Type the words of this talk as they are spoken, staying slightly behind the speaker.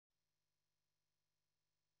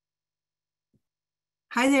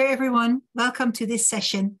Hi there, everyone. Welcome to this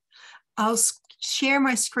session. I'll share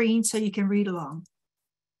my screen so you can read along.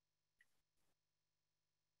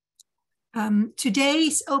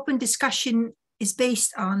 Today's open discussion is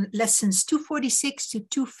based on lessons 246 to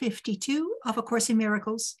 252 of A Course in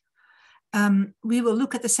Miracles. We will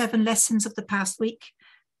look at the 7 lessons of the past week.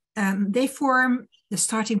 They form the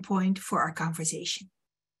starting point for our conversation.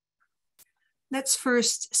 Let's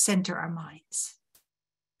first center our minds.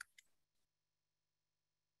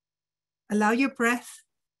 Allow your breath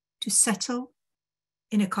to settle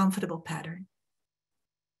in a comfortable pattern.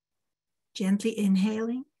 Gently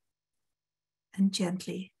inhaling and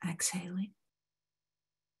gently exhaling.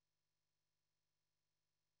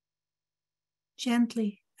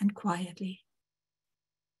 Gently and quietly,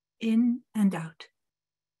 in and out,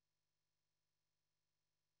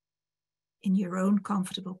 in your own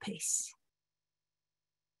comfortable pace.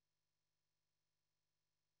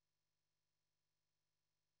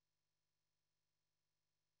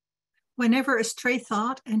 Whenever a stray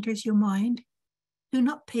thought enters your mind, do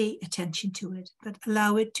not pay attention to it, but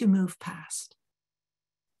allow it to move past.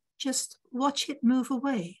 Just watch it move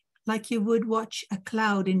away, like you would watch a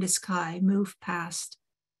cloud in the sky move past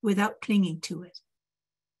without clinging to it.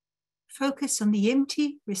 Focus on the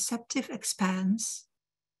empty, receptive expanse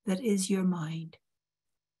that is your mind.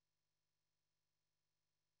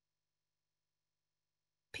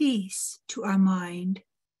 Peace to our mind.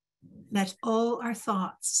 Let all our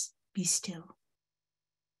thoughts be still.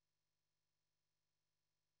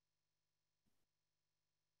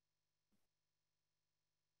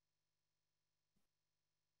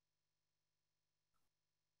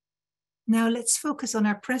 Now let's focus on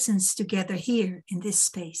our presence together here in this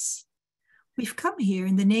space. We've come here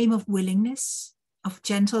in the name of willingness, of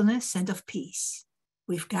gentleness, and of peace.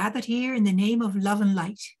 We've gathered here in the name of love and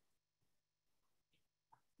light.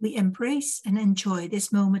 We embrace and enjoy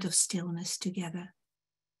this moment of stillness together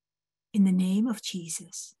in the name of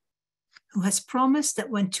Jesus, who has promised that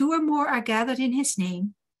when 2 or more are gathered in his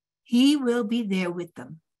name, he will be there with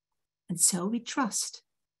them. And so we trust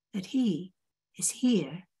that he is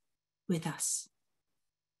here with us.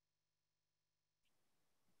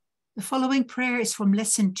 The following prayer is from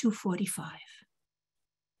lesson 245.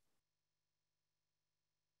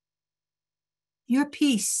 Your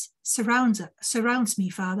peace surrounds me,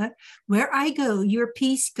 Father. Where I go, your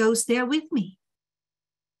peace goes there with me.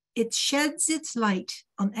 It sheds its light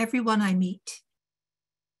on everyone I meet.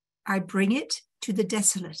 I bring it to the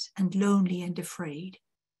desolate and lonely and afraid.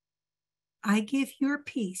 I give your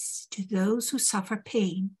peace to those who suffer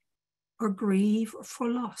pain or grieve for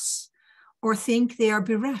loss or think they are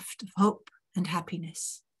bereft of hope and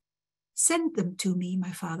happiness. Send them to me,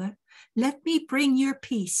 my Father. Let me bring your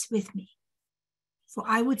peace with me. For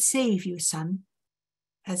I would save you, Son,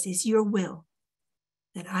 as is your will,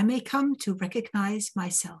 that I may come to recognize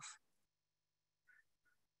myself.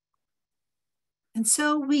 And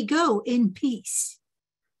so we go in peace.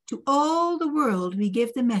 To all the world we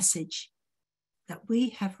give the message that we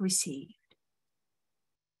have received.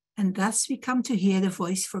 And thus we come to hear the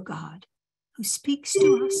voice for God, who speaks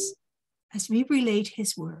to us as we relate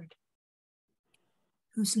his word,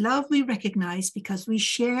 whose love we recognize because we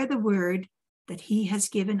share the word that he has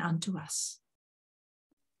given unto us.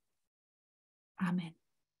 Amen.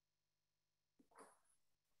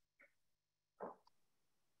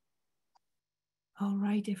 All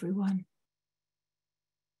right, everyone.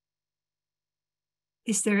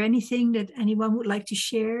 Is there anything that anyone would like to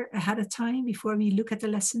share ahead of time before we look at the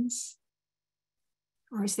lessons?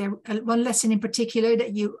 Or is there one lesson in particular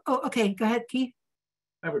that you... Oh, okay, go ahead, Keith.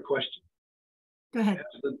 I have a question. Go ahead.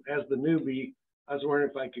 As the newbie, I was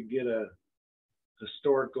wondering if I could get a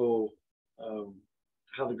historical,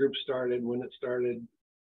 how the group started, when it started.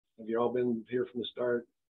 Have you all been here from the start?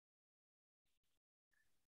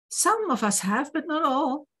 Some of us have, but not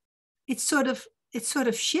all. It sort of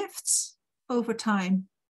shifts over time.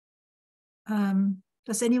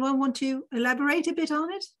 Does anyone want to elaborate a bit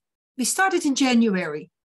on it? We started in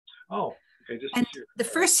January. Oh, okay. And the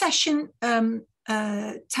first session,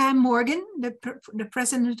 Tam Morgan, the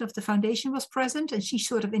president of the foundation, was present, and she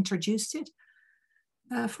sort of introduced it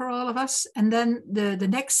for all of us. And then the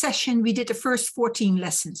next session, we did the first 14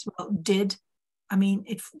 lessons. Well,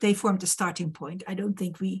 they formed a starting point. I don't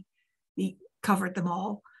think we covered them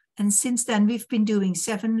all. And since then, we've been doing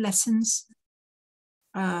 7 lessons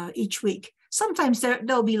each week. Sometimes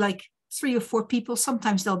there'll be like 3 or 4 people.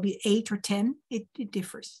 Sometimes there'll be 8 or 10. It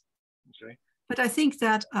differs. Okay. But I think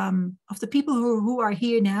that of the people who are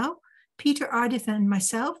here now, Peter, Ardith, and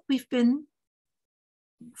myself, we've been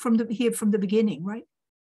here from the beginning, right?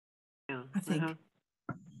 Yeah. I think.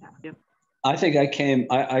 Yep. I think I came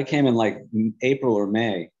in like April or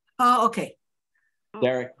May. Oh, okay.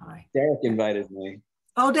 Derek invited me.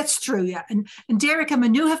 Oh, that's true. Yeah. And Derek and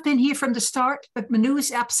Manu have been here from the start, but Manu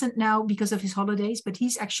is absent now because of his holidays, but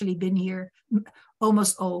he's actually been here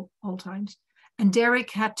almost all times. And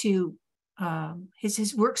Derek had to,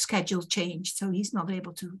 his work schedule changed, so he's not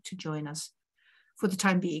able to join us for the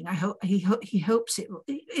time being. He hopes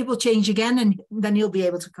it will change again, and then he'll be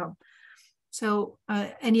able to come. So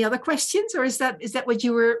any other questions, or is that what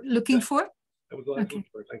you were looking for? That was the last one.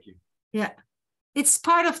 Thank you. Yeah. It's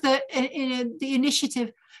part of the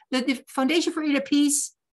initiative that the Foundation for Inner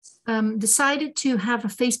Peace decided to have a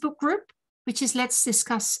Facebook group, which is Let's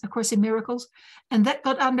Discuss A Course in Miracles. And that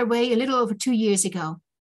got underway a little over 2 years ago,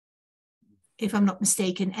 if I'm not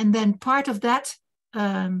mistaken. And then part of that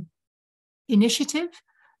initiative,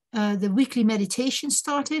 the weekly meditation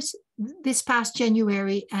started this past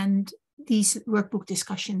January, and these workbook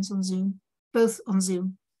discussions on Zoom, both on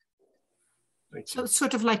Zoom. So it's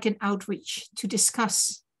sort of like an outreach to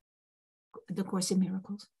discuss the Course in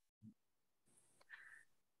Miracles.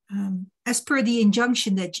 As per the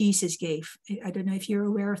injunction that Jesus gave, I don't know if you're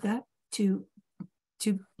aware of that, to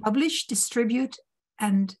publish, distribute,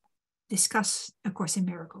 and discuss A Course in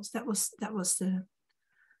Miracles. That was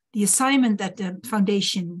the assignment that the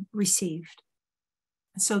foundation received.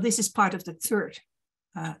 So this is part of the third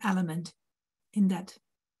element in that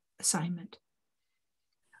assignment.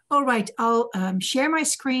 All right, I'll share my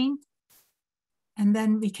screen, and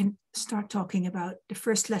then we can start talking about the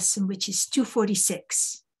first lesson, which is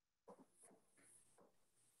 246.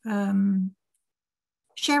 Sharon,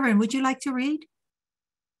 would you like to read?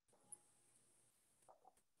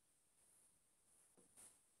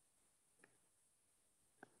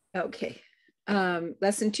 Okay,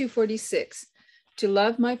 lesson 246. To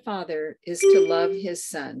love my Father is to love his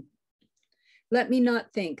Son. Let me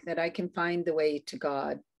not think that I can find the way to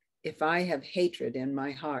God if I have hatred in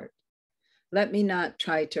my heart. Let me not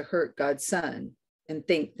try to hurt God's Son and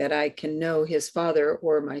think that I can know his Father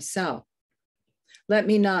or myself. Let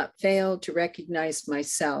me not fail to recognize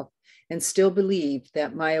myself and still believe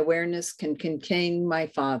that my awareness can contain my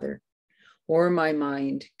Father, or my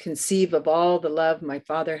mind conceive of all the love my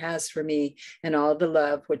Father has for me and all the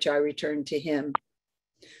love which I return to him.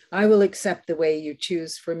 I will accept the way you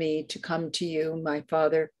choose for me to come to you, my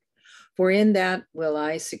Father, for in that will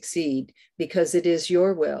I succeed, because it is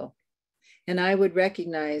your will. And I would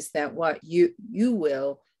recognize that what you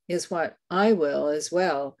will is what I will as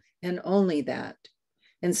well, and only that.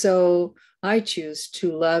 And so I choose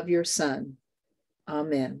to love your Son.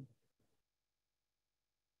 Amen.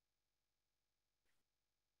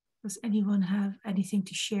 Does anyone have anything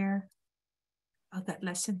to share about that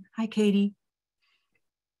lesson? Hi, Katie.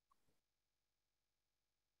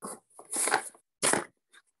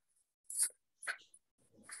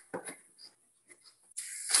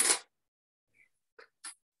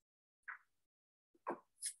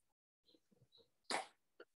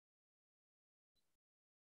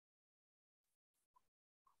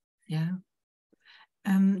 Yeah.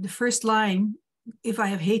 The first line, if I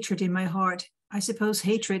have hatred in my heart, I suppose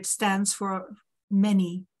hatred stands for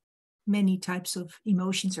many, many types of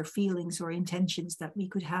emotions or feelings or intentions that we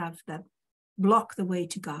could have that block the way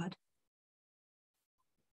to God.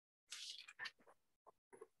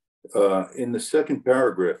 In the second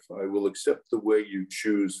paragraph, I will accept the way you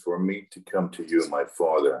choose for me to come to you, my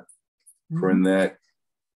Father. Mm-hmm. For in that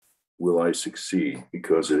will I succeed,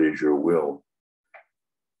 because it is your will.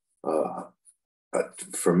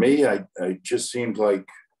 For me, I just seemed like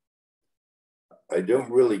I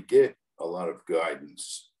don't really get a lot of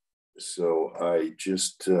guidance. So I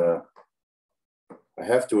just, I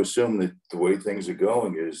have to assume that the way things are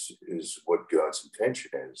going is what God's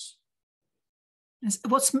intention is.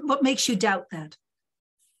 What makes you doubt that?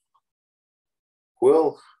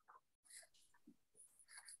 Well,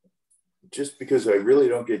 just because I really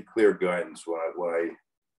don't get clear guidance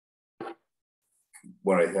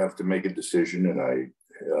when I have to make a decision, and I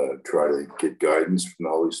try to get guidance from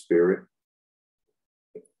the Holy Spirit.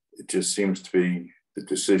 It just seems to be the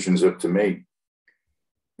decision's up to me,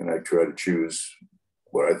 and I try to choose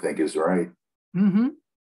what I think is right. Mm-hmm.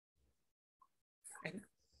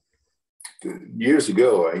 Years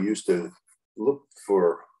ago, I used to look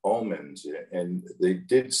for omens, and they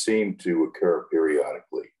did seem to occur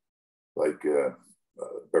periodically, like a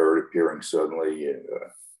bird appearing suddenly,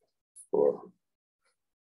 or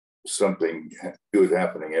something good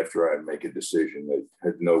happening after I make a decision that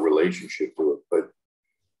had no relationship to it. But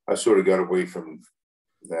I sort of got away from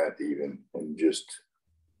that even, and just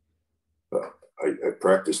I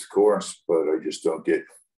practice the course, but I just don't get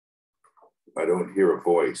I don't hear a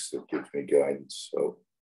voice that gives me guidance. So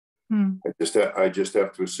I just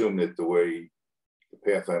have to assume that the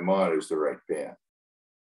path I'm on is the right path,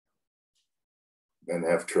 and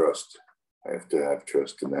have trust. I have to have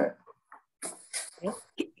trust in that.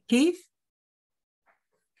 Keith?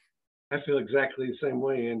 I feel exactly the same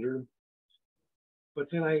way, Andrew. But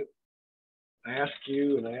then I ask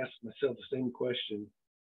you, and I ask myself the same question.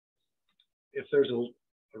 If there's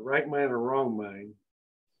a right mind or wrong mind,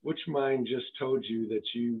 which mind just told you that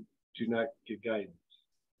you do not get guidance?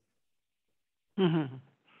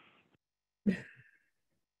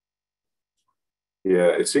 Yeah,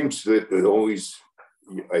 it seems that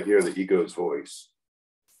I hear the ego's voice.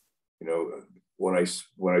 You know, when I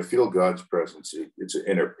feel God's presence, it's an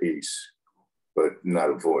inner peace, but not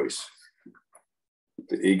a voice.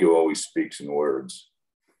 The ego always speaks in words.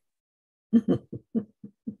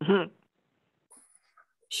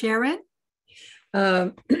 Sharon? Yeah,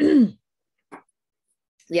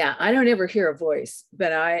 I don't ever hear a voice,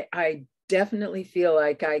 but I definitely feel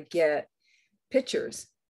like I get pictures,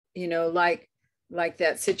 you know, like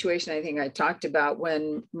that situation I think I talked about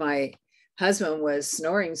when my husband was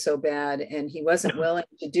snoring so bad and he wasn't willing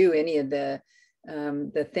to do any of the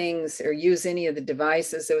things or use any of the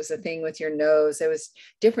devices. There was a thing with your nose. There was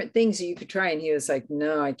different things that you could try. And he was like,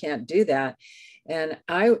 no, I can't do that. And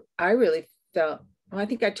I really felt, well, I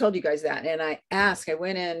think I told you guys that. And I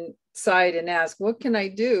went inside and asked, what can I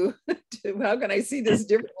do? How can I see this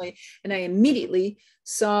differently? And I immediately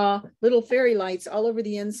saw little fairy lights all over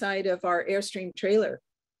the inside of our Airstream trailer.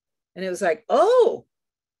 And it was like, oh,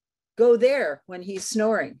 go there when he's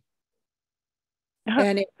snoring.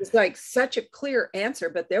 And it was like such a clear answer,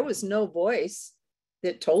 but there was no voice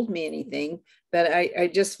that told me anything. But I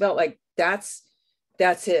just felt like that's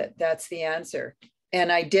it. That's the answer. And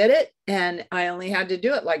I did it, and I only had to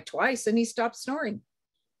do it like twice, and he stopped snoring.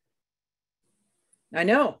 I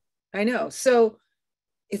know. So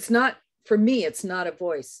it's not, for me, it's not a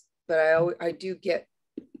voice, but I do get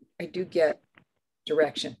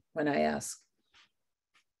direction when I ask.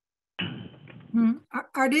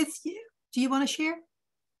 Ardith, do you want to share?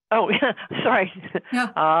 Oh, yeah, sorry.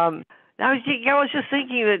 Yeah. I was just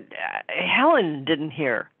thinking that Helen didn't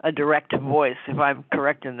hear a direct voice, if I'm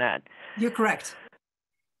correct in that. You're correct.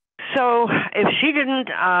 So if she didn't,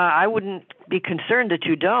 I wouldn't be concerned that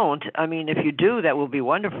you don't. I mean, if you do, that will be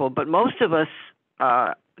wonderful. But most of us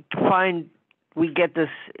find we get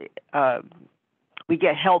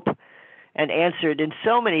help and answered in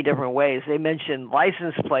so many different ways. They mentioned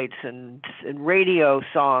license plates and radio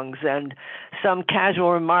songs and some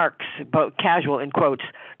casual remarks, but casual in quotes,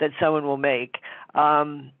 that someone will make.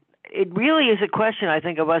 It really is a question, I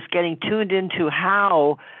think, of us getting tuned into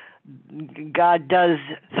how God does,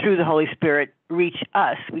 through the Holy Spirit, reach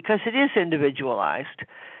us, because it is individualized.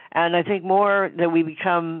 And I think more that we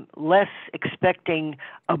become less expecting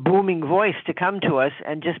a booming voice to come to us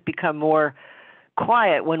and just become more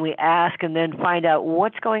quiet when we ask, and then find out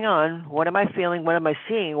what's going on, what am I feeling, what am I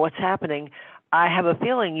seeing, what's happening. I have a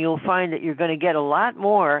feeling you'll find that you're going to get a lot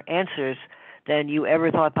more answers than you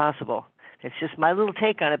ever thought possible. It's just my little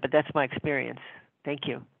take on it, but that's my experience. Thank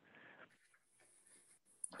you.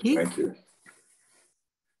 Thank you.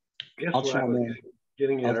 I guess what I was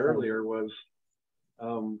getting at earlier was,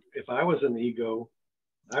 if I was an ego,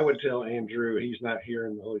 I would tell Andrew he's not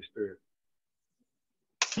hearing the Holy Spirit.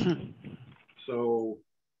 So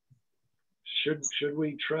should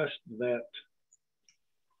we trust that?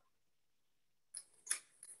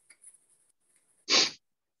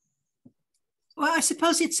 Well, I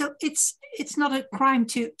suppose it's not a crime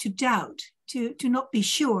to doubt, to not be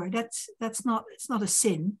sure. It's not a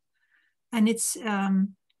sin, and it's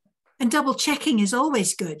and double checking is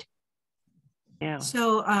always good. Yeah.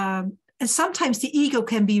 So and sometimes the ego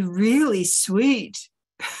can be really sweet,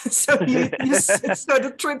 so it sort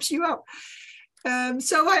of trips you up.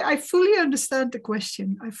 So I fully understand the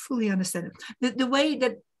question. I fully understand it. The way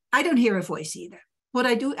that I don't hear a voice either. What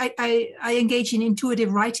I do, I engage in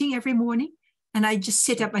intuitive writing every morning, and I just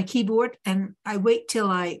sit at my keyboard and I wait till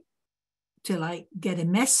I get a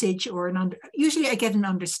message or usually I get an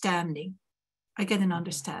understanding.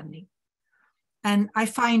 And I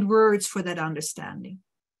find words for that understanding.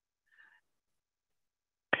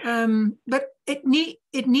 But it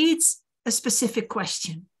needs a specific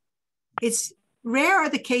question. It's rare are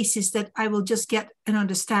the cases that I will just get an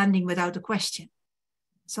understanding without a question.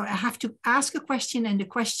 So I have to ask a question, and the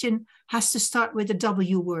question has to start with a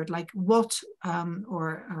W word, like what,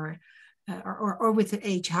 or with the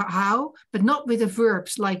H, how, but not with the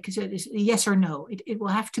verbs like yes or no. It will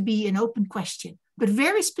have to be an open question, but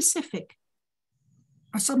very specific.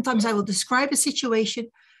 Or sometimes I will describe a situation,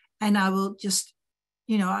 and I will just,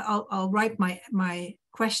 I'll write my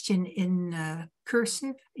question in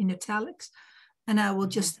cursive, in italics, and I will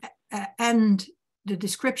just end the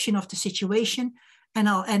description of the situation, and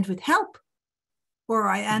I'll end with help, or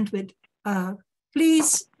I end with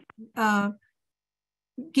please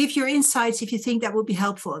give your insights if you think that will be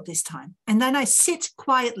helpful at this time. And then I sit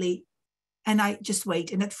quietly and I just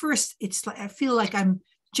wait. And at first it's like I feel like I'm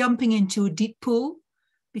jumping into a deep pool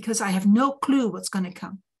because I have no clue what's going to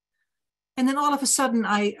come. And then all of a sudden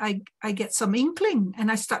I get some inkling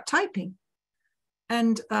and I start typing.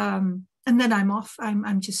 And then I'm off.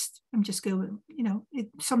 I'm just going,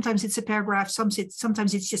 sometimes it's a paragraph,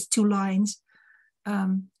 sometimes it's just 2 lines.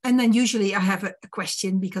 And then usually I have a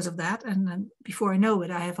question because of that. And then before I know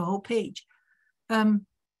it, I have a whole page. So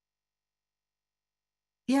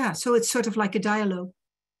it's sort of like a dialogue.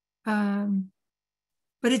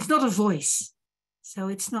 But it's not a voice. So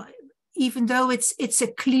it's not, even though it's a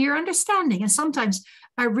clear understanding. And sometimes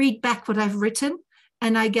I read back what I've written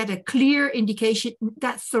and I get a clear indication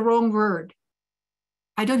that's the wrong word.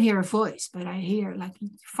 I don't hear a voice, but I hear like,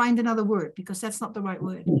 find another word because that's not the right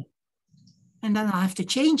word. And then I have to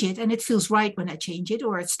change it, and it feels right when I change it,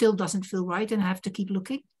 or it still doesn't feel right, and I have to keep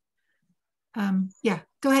looking. Go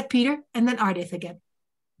ahead, Peter, and then Ardith again.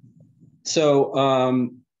 So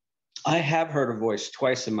I have heard a voice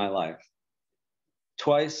twice in my life.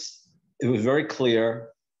 Twice, it was very clear.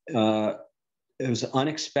 It was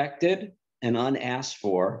unexpected and unasked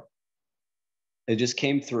for. It just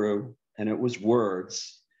came through, and it was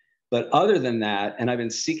words. But other than that, and I've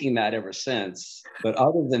been seeking that ever since, but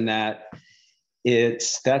other than that,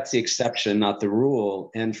 that's the exception, not the rule.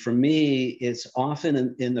 And for me, it's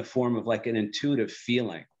often in the form of like an intuitive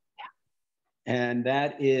feeling. And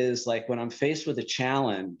that is like when I'm faced with a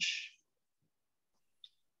challenge,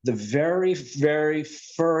 the very, very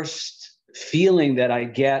first feeling that I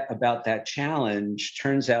get about that challenge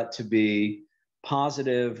turns out to be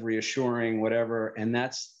positive, reassuring, whatever. And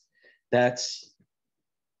that's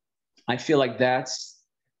I feel like that's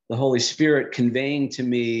the Holy Spirit conveying to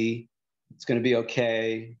me, it's going to be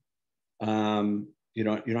okay. You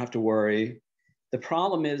don't have to worry. The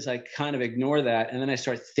problem is I kind of ignore that, and then I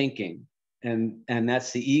start thinking, and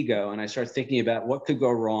that's the ego. And I start thinking about what could go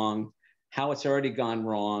wrong, how it's already gone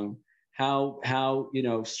wrong, how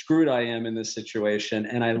screwed I am in this situation,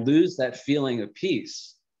 and I lose that feeling of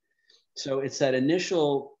peace. So it's that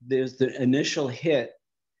there's the initial hit,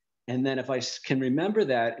 and then if I can remember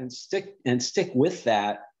that and stick with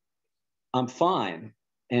that, I'm fine.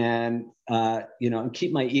 And and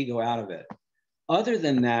keep my ego out of it. Other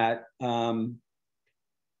than that, for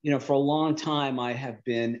a long time I have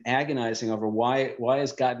been agonizing over why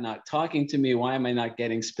is God not talking to me? Why am I not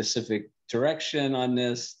getting specific direction on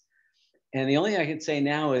this? And the only thing I can say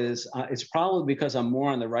now is it's probably because I'm more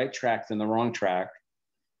on the right track than the wrong track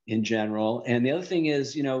in general. And the other thing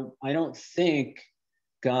is, I don't think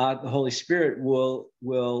God, the Holy Spirit,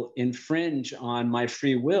 will infringe on my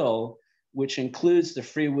free will, which includes the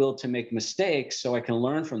free will to make mistakes so I can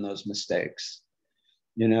learn from those mistakes,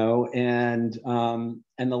 and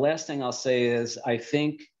the last thing I'll say is I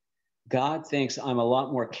think God thinks I'm a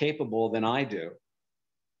lot more capable than I do.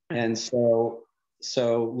 And so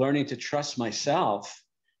learning to trust myself,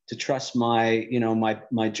 to trust my,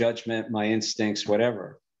 my judgment, my instincts,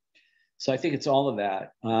 whatever. So I think it's all of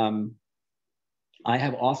that. I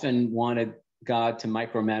have often wanted God to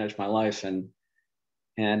micromanage my life, and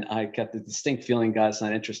I got the distinct feeling God's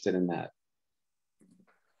not interested in that.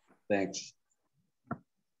 Thanks.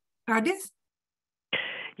 Ardith?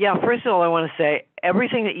 Yeah, first of all, I want to say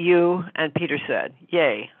everything that you and Peter said,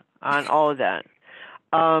 yay, on all of that.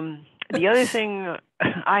 The other thing,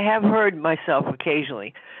 I have heard myself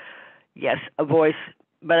occasionally, yes, a voice,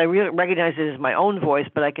 but I really recognize it as my own voice,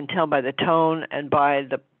 but I can tell by the tone and by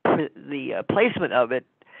the placement of it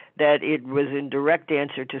that it was in direct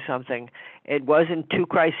answer to something. It was in 2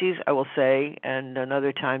 crises, I will say, and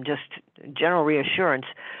another time just general reassurance.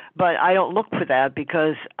 But I don't look for that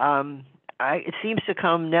because it seems to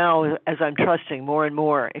come now as I'm trusting more and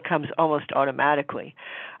more. It comes almost automatically.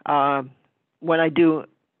 When I do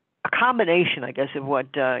a combination, I guess, of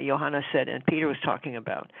what Johanna said and Peter was talking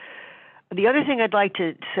about. The other thing I'd like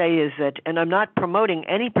to say is that, and I'm not promoting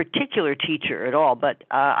any particular teacher at all, but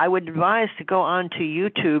I would advise to go on to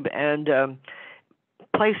YouTube and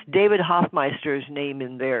place David Hoffmeister's name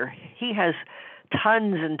in there. He has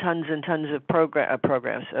tons and tons and tons of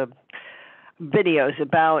programs, videos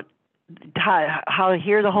about how to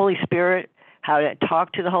hear the Holy Spirit, how to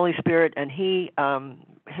talk to the Holy Spirit, and he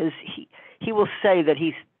will say that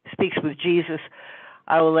he speaks with Jesus.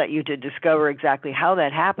 I will let you to discover exactly how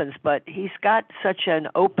that happens. But he's got such an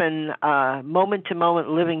open, moment-to-moment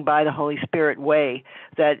living by the Holy Spirit way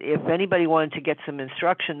that if anybody wanted to get some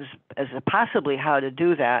instructions as to possibly how to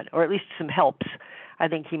do that, or at least some helps, I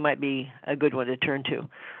think he might be a good one to turn to.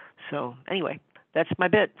 So anyway, that's my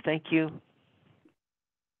bit. Thank you.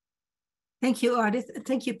 Thank you, Ardith.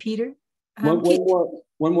 Thank you, Peter. One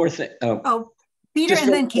more thing. Peter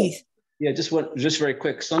and then Keith. Yeah, just very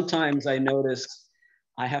quick. Sometimes I notice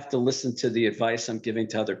I have to listen to the advice I'm giving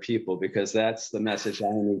to other people because that's the message I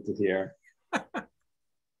need to hear.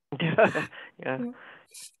 Yeah.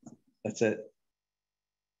 That's it.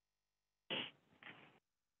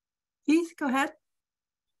 Keith, go ahead.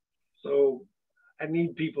 So I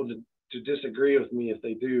need people to disagree with me if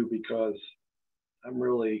they do, because I'm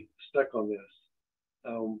really stuck on this.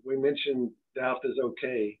 We mentioned doubt is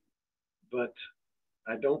okay, but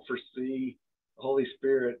I don't foresee the Holy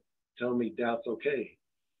Spirit telling me doubt's okay,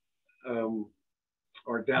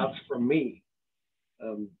 or doubt's from me.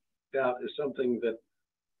 Doubt is something that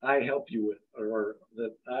I help you with, or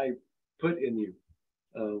that I put in you.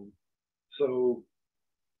 So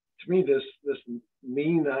to me, this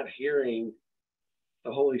me not hearing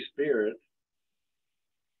the Holy Spirit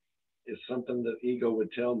is something that ego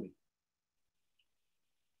would tell me,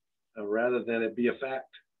 rather than it be a fact.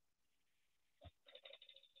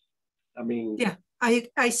 I mean, yeah,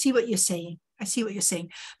 I see what you're saying. I see what you're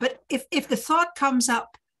saying. But if the thought comes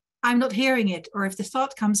up, I'm not hearing it, or if the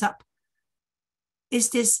thought comes up, is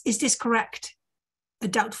this correct? A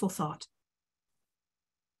doubtful thought.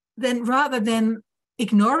 Then rather than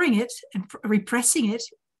ignoring it and repressing it,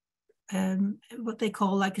 what they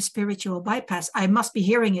call like a spiritual bypass, I must be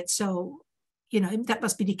hearing it, so that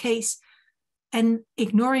must be the case. And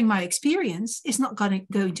ignoring my experience is not going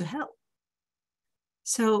to help.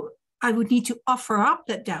 So I would need to offer up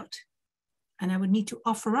that doubt, and I would need to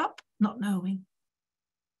offer up not knowing.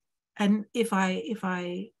 And if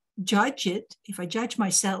I judge it, if I judge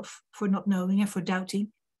myself for not knowing and for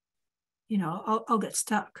doubting, I'll get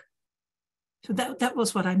stuck. So that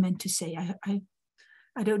was what I meant to say.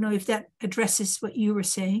 I don't know if that addresses what you were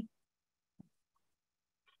saying.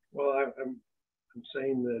 Well, I'm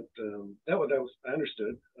saying that I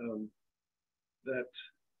understood that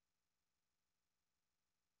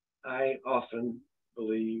I often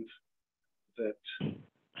believe that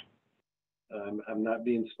I'm not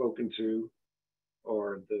being spoken to,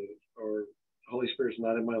 or Holy Spirit's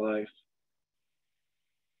not in my life.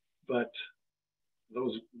 But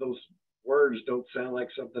those words don't sound like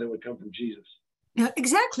something that would come from Jesus. Yeah,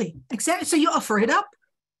 exactly. So you offer it up.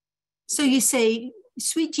 So you say,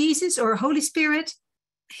 "Sweet Jesus," or "Holy Spirit,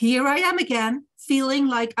 here I am again, feeling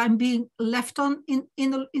like I'm being left in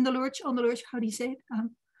the lurch, on the lurch." How do you say it?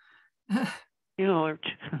 In the lurch.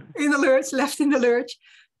 In the lurch, left in the lurch.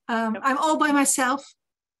 Yep. I'm all by myself.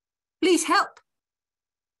 Please help.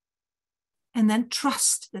 And then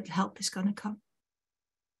trust that help is going to come.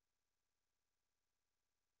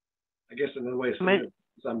 I guess another way of saying it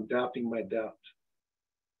is I'm doubting my doubt.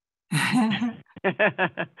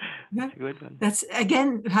 That's a good one. That's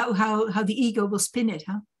again how the ego will spin it,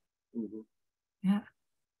 huh? Mm-hmm. Yeah.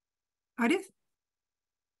 Ardith?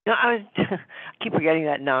 No, I keep forgetting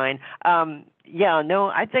that 9.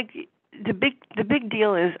 I think the big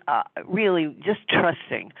deal is really just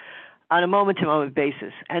trusting on a moment-to-moment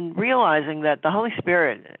basis and realizing that the Holy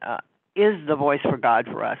Spirit is the voice for God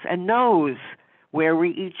for us and knows where we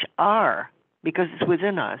each are because it's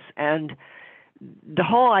within us. And the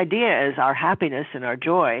whole idea is our happiness and our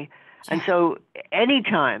joy. And so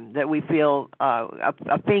anytime that we feel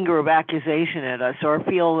a finger of accusation at us or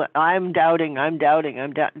feel I'm doubting,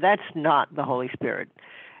 that's not the Holy Spirit.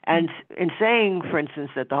 And in saying, for instance,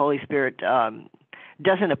 that the Holy Spirit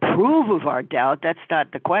doesn't approve of our doubt, that's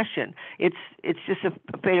not the question. It's just a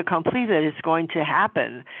fait accompli that it's going to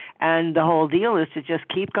happen. And the whole deal is to just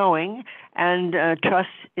keep going and trust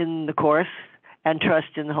in the course and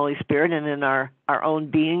trust in the Holy Spirit and in our own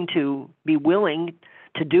being to be willing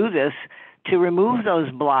to do this, to remove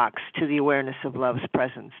those blocks to the awareness of love's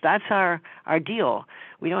presence. That's our deal.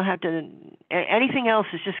 We don't have to, anything else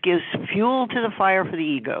just gives fuel to the fire for the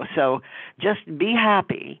ego. So just be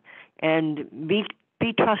happy and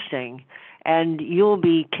be trusting, and you'll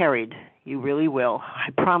be carried. You really will. I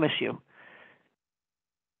promise you.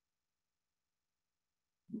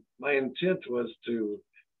 My intent was to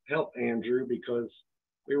help Andrew because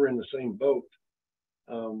we were in the same boat.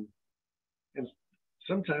 And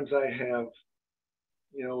sometimes I have,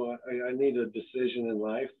 I need a decision in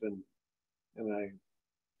life, and I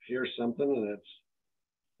hear something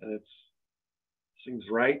and it seems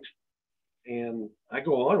right, and I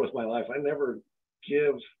go on with my life. I never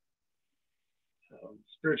give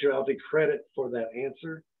spirituality credit for that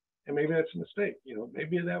answer. And maybe that's a mistake.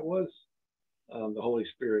 Maybe that was the Holy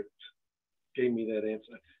Spirit gave me that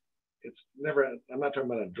answer. It's never, I'm not talking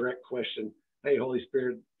about a direct question. Hey, Holy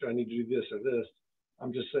Spirit, do I need to do this or this?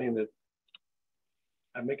 I'm just saying that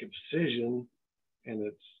I make a decision and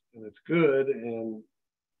it's good. And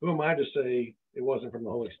who am I to say it wasn't from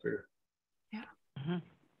the Holy Spirit? Yeah. Mm-hmm.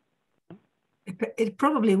 It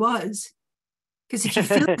probably was. Because if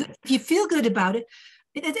you feel good about it,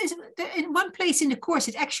 in one place in the course,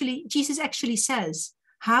 Jesus actually says,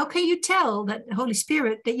 how can you tell that the Holy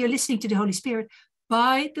Spirit, that you're listening to the Holy Spirit?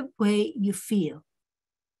 By the way you feel.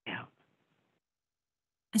 Yeah.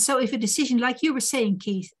 And so if a decision, like you were saying,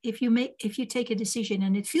 Keith, if you take a decision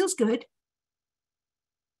and it feels good,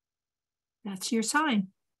 that's your sign.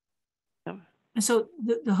 Yeah. And so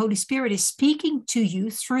the Holy Spirit is speaking to you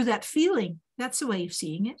through that feeling. That's the way of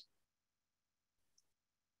seeing it.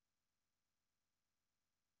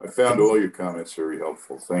 I found all your comments very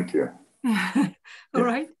helpful. Thank you. All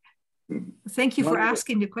right. Thank you for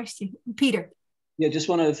asking the question. Peter. Yeah, just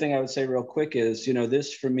one other thing I would say real quick is,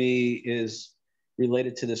 this for me is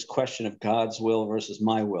related to this question of God's will versus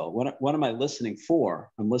my will. What am I listening for?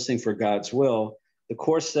 I'm listening for God's will. The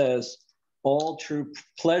Course says all true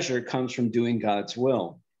pleasure comes from doing God's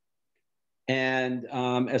will. And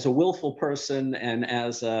as a willful person and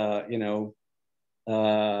as a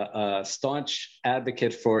staunch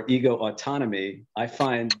advocate for ego autonomy, I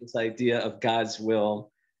find this idea of God's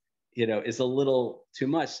will, is a little too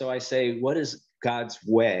much. So I say, what is God's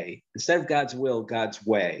way? Instead of God's will, God's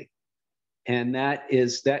way. And that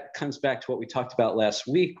comes back to what we talked about last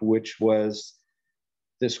week, which was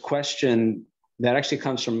this question that actually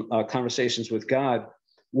comes from conversations with God.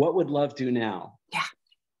 What would love do now? Yeah.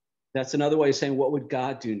 That's another way of saying, what would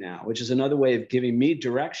God do now? Which is another way of giving me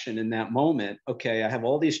direction in that moment. Okay, I have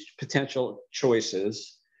all these potential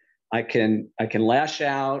choices. I can lash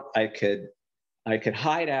out. I could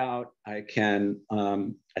hide out. I can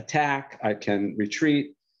attack. I can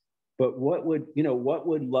retreat. But what would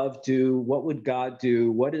love do? What would God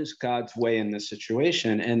do? What is God's way in this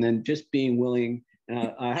situation? And then just being willing.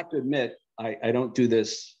 And I have to admit, I don't do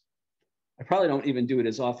this. I probably don't even do it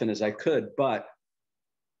as often as I could, but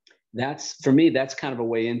for me, that's kind of a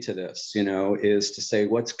way into this, is to say,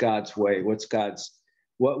 what's God's way? What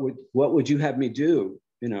would you have me do?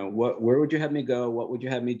 Where would you have me go? What would you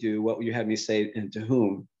have me do? What would you have me say, and to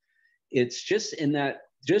whom? It's just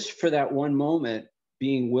just for that one moment,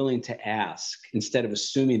 being willing to ask instead of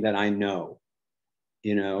assuming that I know,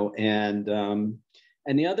 and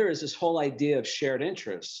the other is this whole idea of shared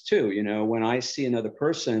interests too. When I see another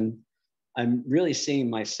person, I'm really seeing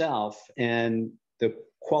myself, and the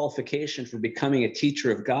qualification for becoming a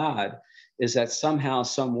teacher of God is that somehow,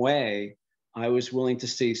 some way, I was willing to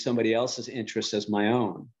see somebody else's interests as my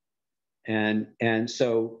own. And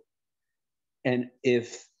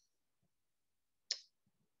if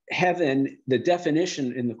heaven, the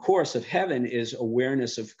definition in the Course of heaven is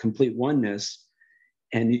awareness of complete oneness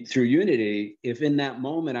and through unity, if in that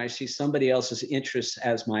moment I see somebody else's interests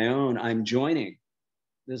as my own, I'm joining.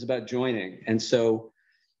 This is about joining. And so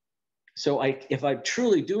if I'm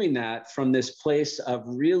truly doing that from this place of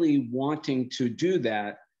really wanting to do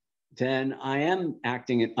that, then I am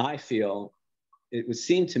acting, and I feel, it would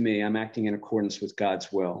seem to me, I'm acting in accordance with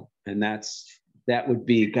God's will. And that would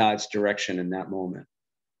be God's direction in that moment.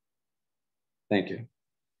 Thank you.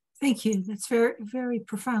 Thank you. That's very, very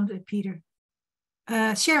profound, Peter.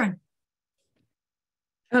 Sharon.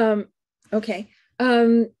 Okay.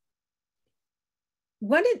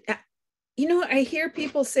 I hear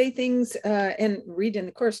people say things and read in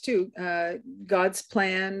the Course too, God's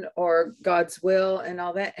plan or God's will and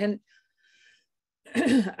all that. And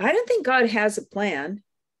I don't think God has a plan.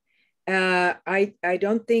 I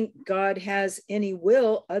don't think God has any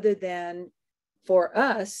will other than for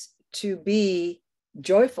us to be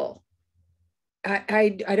joyful.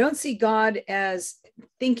 I don't see God as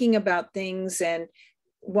thinking about things and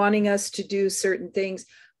wanting us to do certain things.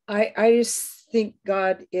 I just think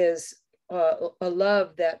God is a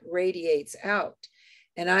love that radiates out.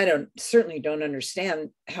 And I certainly don't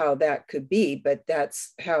understand how that could be, but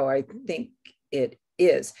that's how I think it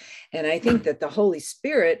is. And I think that the Holy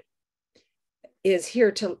Spirit is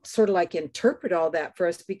here to sort of like interpret all that for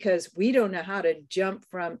us, because we don't know how to jump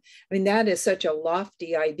from, that is such a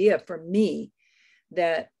lofty idea for me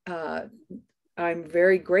that I'm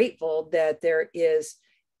very grateful that there is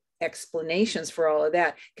explanations for all of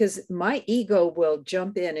that, because my ego will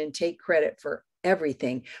jump in and take credit for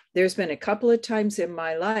everything. There's been a couple of times in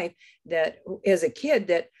my life that as a kid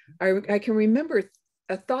that I can remember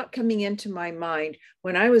a thought coming into my mind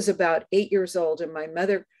when I was about 8 years old, and my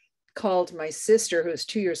mother called my sister, who was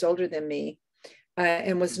 2 years older than me,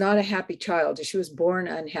 and was not a happy child. She was born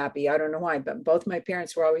unhappy. I don't know why, but both my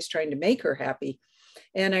parents were always trying to make her happy.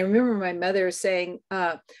 And I remember my mother saying,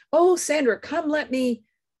 "Oh, Sandra, come let me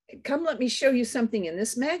show you something in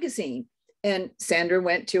this magazine." And Sandra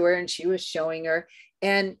went to her and she was showing her.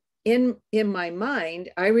 And in my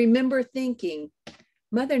mind, I remember thinking,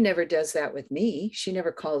 Mother never does that with me. She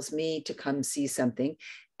never calls me to come see something.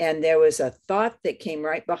 And there was a thought that came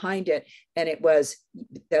right behind it. And it was,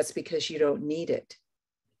 that's because you don't need it.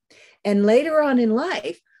 And later on in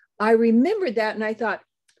life, I remembered that and I thought,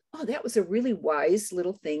 oh, that was a really wise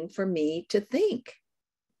little thing for me to think.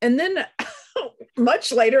 And then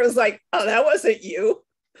much later, it was like, oh, that wasn't you.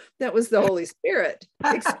 That was the Holy Spirit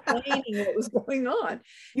explaining what was going on.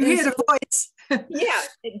 You hear the voice. Yeah,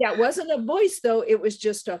 that wasn't a voice, though. It was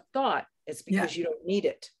just a thought. It's because you don't need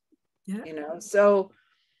it. Yeah. You know, so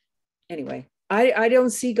anyway, I don't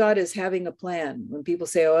see God as having a plan. When people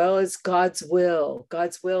say, oh, well, it's God's will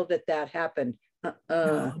that happened.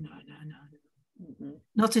 No.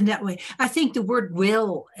 Not in that way. I think the word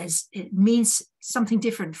will it means something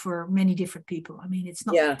different for many different people. I mean, it's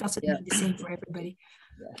not doesn't mean the same for everybody.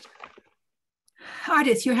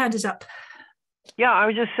 Ardith, your hand is up. Yeah, I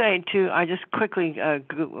was just saying too. I just quickly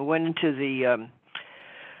went into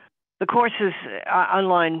the courses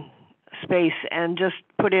online space and just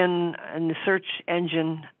put in the search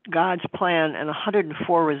engine God's plan, and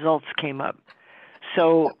 104 results came up.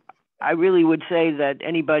 So I really would say that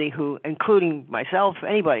anybody who, including myself,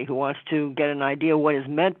 anybody who wants to get an idea what is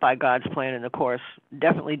meant by God's plan in the course,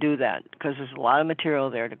 definitely do that, because there's a lot of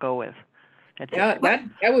material there to go with. That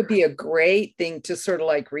would be a great thing to sort of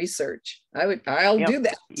like research. I'll do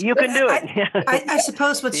that. You can do it. I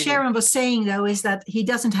suppose what Sharon was saying, though, is that he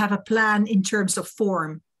doesn't have a plan in terms of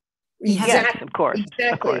form. Yes, of course. Exactly.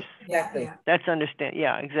 Of course. Exactly. That's understand.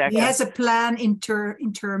 Yeah, exactly. He has a plan in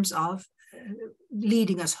terms of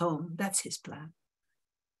leading us home. That's his plan.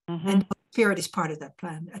 Mm-hmm. And Spirit is part of that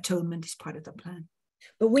plan. Atonement is part of that plan.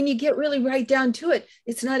 But when you get really right down to it,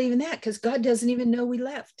 it's not even that, because God doesn't even know we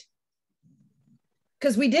left.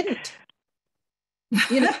 Because we didn't.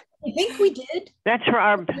 You know, I think we did. It's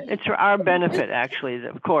for our benefit, actually,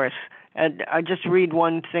 of course. And I just read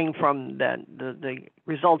one thing from the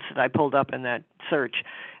results that I pulled up in that search,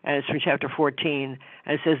 and it's from chapter 14,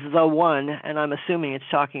 and it says, the one, and I'm assuming it's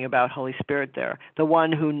talking about Holy Spirit there, the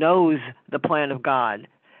one who knows the plan of God,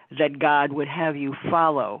 that God would have you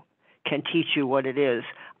follow, can teach you what it is.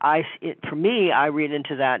 For me, I read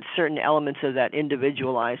into that certain elements of that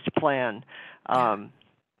individualized plan.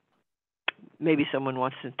 Maybe someone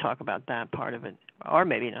wants to talk about that part of it, or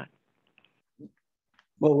maybe not.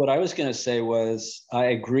 Well, what I was going to say was, I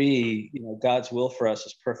agree, God's will for us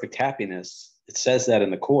is perfect happiness. It says that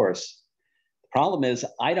in the Course. The problem is,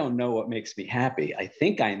 I don't know what makes me happy. I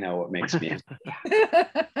think I know what makes me happy.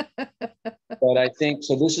 But I think,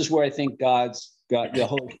 so this is where I think the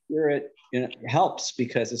Holy Spirit helps,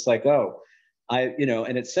 because it's like,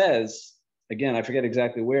 and it says, again, I forget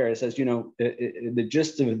exactly where, it says, the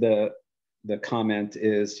gist of the comment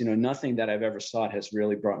is, nothing that I've ever sought has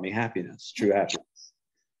really brought me happiness, true happiness.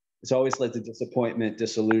 It's always led to disappointment,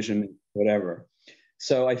 disillusionment, whatever.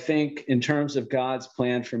 So I think in terms of God's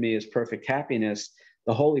plan for me is perfect happiness,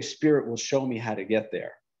 the Holy Spirit will show me how to get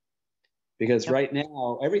there. Because right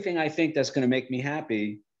now, everything I think that's going to make me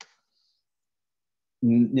happy,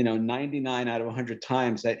 99 out of 100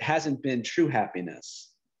 times, that hasn't been true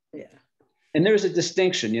happiness. Yeah. And there's a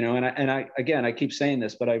distinction, and I keep saying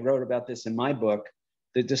this, but I wrote about this in my book,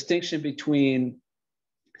 the distinction between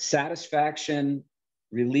satisfaction,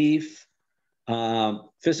 relief,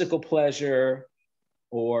 physical pleasure,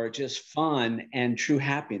 or just fun, and true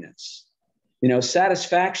happiness.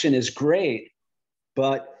 Satisfaction is great,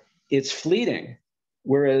 but it's fleeting,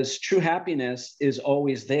 whereas true happiness is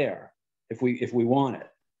always there if we want it.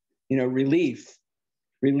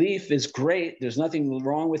 Relief is great. There's nothing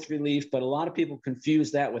wrong with relief, but a lot of people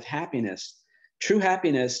confuse that with happiness. True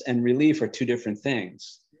happiness and relief are two different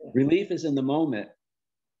things. Relief is in the moment,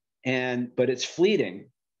 but it's fleeting.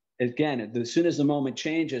 Again, as soon as the moment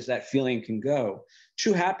changes, that feeling can go.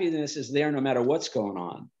 True happiness is there no matter what's going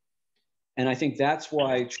on. And I think that's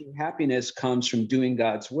why true happiness comes from doing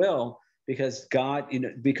God's will, because God,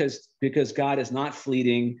 because God is not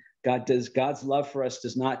fleeting. God's love for us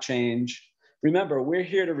does not change. Remember, we're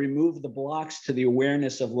here to remove the blocks to the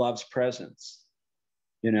awareness of love's presence,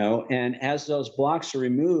 and as those blocks are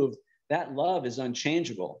removed, that love is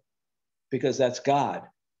unchangeable, because that's God.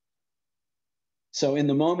 So in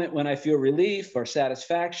the moment when I feel relief or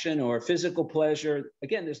satisfaction or physical pleasure,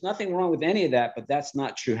 again, there's nothing wrong with any of that, but that's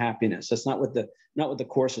not true happiness. That's not what the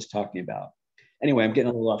Course is talking about. Anyway, I'm getting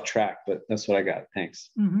a little off track, but that's what I got. Thanks.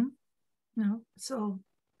 Mm-hmm. No, so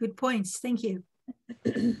good points. Thank you.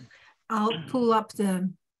 I'll pull up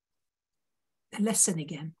the lesson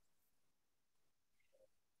again.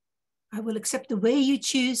 I will accept the way you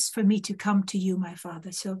choose for me to come to you, my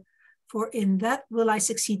Father. So, for in that will I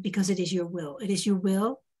succeed because it is your will. It is your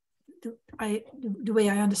will, the way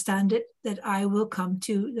I understand it, that I will come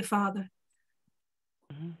to the Father.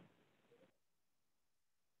 Mm-hmm.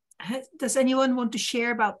 Does anyone want to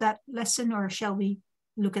share about that lesson, or shall we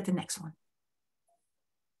look at the next one?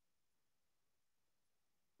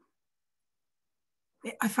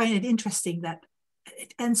 I find it interesting that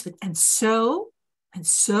it ends with, and so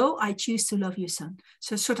I choose to love you, son.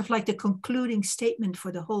 So sort of like the concluding statement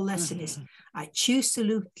for the whole lesson is, I choose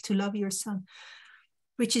to love your son,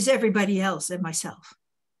 which is everybody else and myself.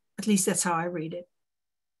 At least that's how I read it.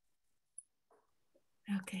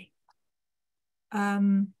 Okay.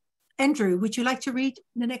 Andrew, would you like to read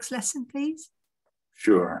the next lesson, please?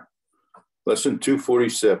 Sure. Lesson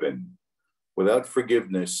 247. Without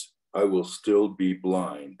forgiveness, I will still be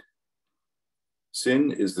blind. Sin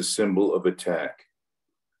is the symbol of attack.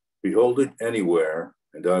 Behold it anywhere,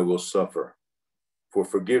 and I will suffer. For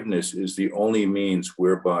forgiveness is the only means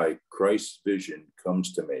whereby Christ's vision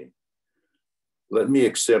comes to me. Let me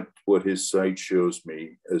accept what his sight shows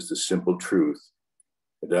me as the simple truth,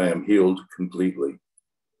 and I am healed completely.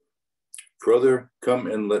 Brother, come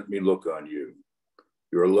and let me look on you.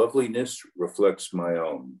 Your loveliness reflects my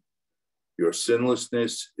own. Your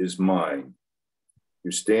sinlessness is mine.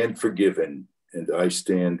 You stand forgiven, and I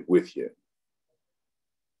stand with you.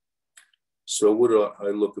 So would I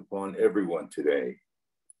look upon everyone today.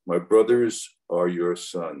 My brothers are your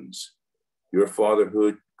sons. Your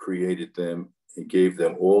fatherhood created them and gave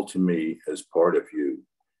them all to me as part of you,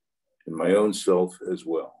 and my own self as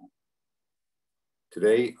well.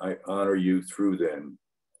 Today, I honor you through them,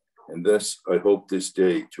 and thus I hope this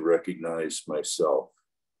day to recognize myself.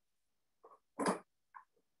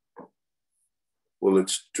 Well, it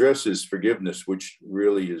stresses forgiveness, which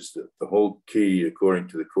really is the whole key, according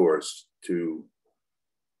to the Course, to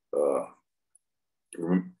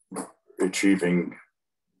achieving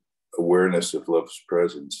awareness of love's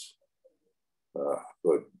presence.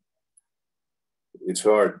 But it's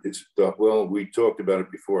hard. Well, we talked about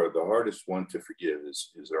it before. The hardest one to forgive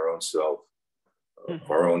is our own self,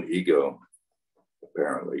 our own ego,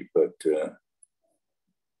 apparently. But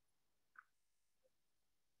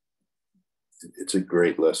it's a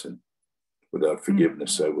great lesson. Without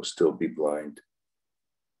forgiveness, I will still be blind.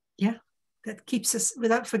 Yeah, that keeps us,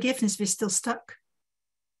 without forgiveness, we're still stuck.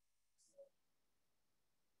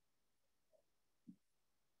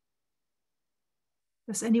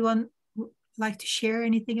 Does anyone like to share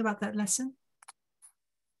anything about that lesson?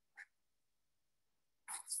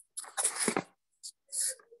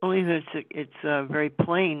 Only that it's very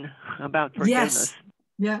plain about forgiveness. Yes.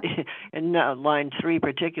 Yeah. And line 3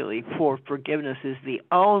 particularly, for forgiveness is the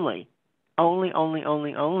only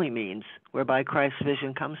means whereby Christ's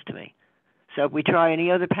vision comes to me. So if we try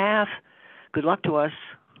any other path, good luck to us.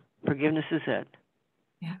 Forgiveness is it.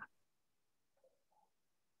 Yeah.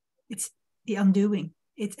 It's the undoing.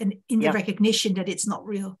 It's in the recognition that it's not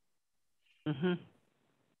real. Mm-hmm.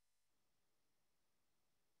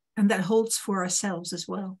 And that holds for ourselves as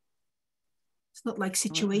well. It's not like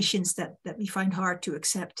situations that we find hard to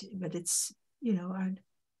accept, but it's,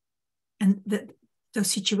 and that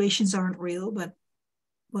those situations aren't real, but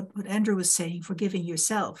what Andrew was saying, forgiving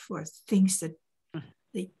yourself for things that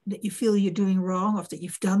you feel you're doing wrong or that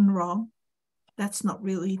you've done wrong, that's not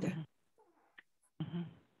real either. Mm-hmm.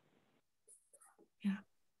 Yeah.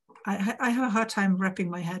 I have a hard time wrapping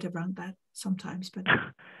my head around that sometimes, but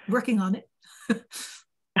working on it.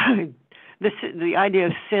 The idea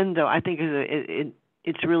of sin, though, I think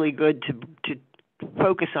it's really good to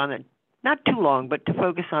focus on it, not too long, but to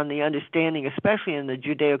focus on the understanding, especially in the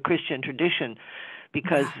Judeo-Christian tradition,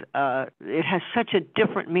 because it has such a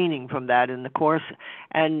different meaning from that in the Course,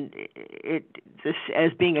 and this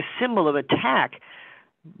as being a symbol of attack.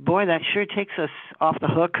 Boy, that sure takes us off the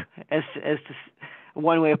hook, as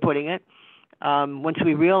one way of putting it. Once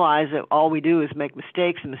we realize that all we do is make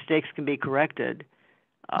mistakes, and mistakes can be corrected.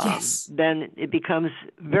 Then it becomes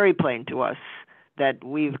very plain to us that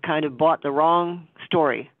we've kind of bought the wrong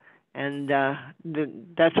story. And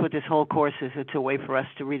that's what this whole Course is. It's a way for us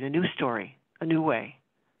to read a new story, a new way.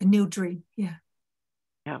 A new dream, yeah.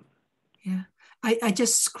 Yeah. Yeah. I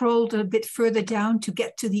just scrolled a bit further down to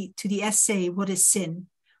get to the essay, What is Sin?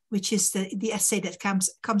 which is the essay that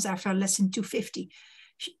comes after lesson 250.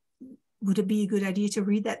 Would it be a good idea to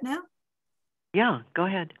read that now? Yeah, go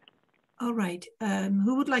ahead. All right.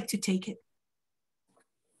 Who would like to take it?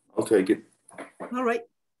 I'll take it. All right.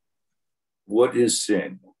 What is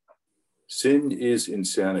sin? Sin is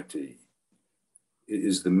insanity. It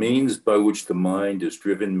is the means by which the mind is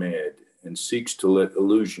driven mad and seeks to let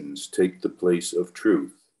illusions take the place of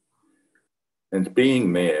truth. And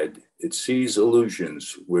being mad, it sees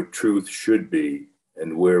illusions where truth should be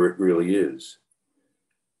and where it really is.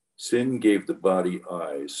 Sin gave the body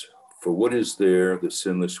eyes, for what is there the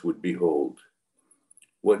sinless would behold?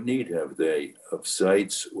 What need have they of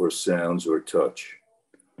sights or sounds or touch?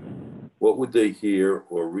 What would they hear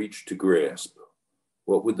or reach to grasp?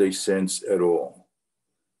 What would they sense at all?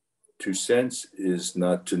 To sense is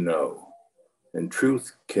not to know, and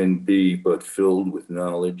truth can be but filled with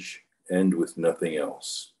knowledge and with nothing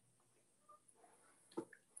else.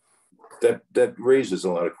 That raises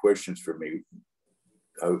a lot of questions for me.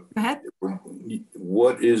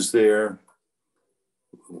 What is there?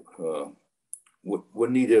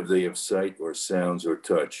 What need have they of sight or sounds or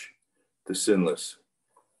touch? The sinless.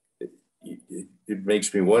 It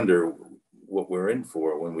makes me wonder what we're in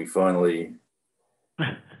for when we finally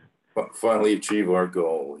achieve our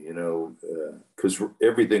goal, you know, because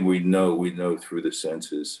everything we know through the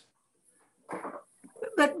senses.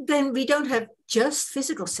 But then we don't have just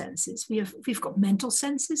physical senses. We've got mental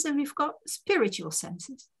senses and we've got spiritual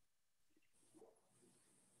senses.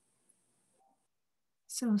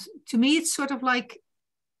 So to me, it's sort of like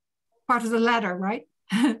part of the ladder, right?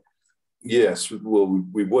 Yes, well,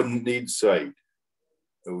 we wouldn't need sight.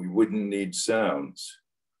 We wouldn't need sounds.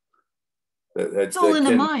 It's all in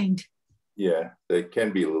the mind. Yeah, that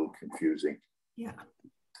can be a little confusing. Yeah.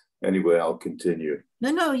 Anyway, I'll continue.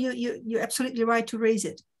 No, you're absolutely right to raise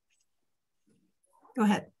it. Go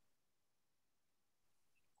ahead.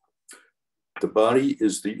 The body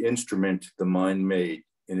is the instrument the mind made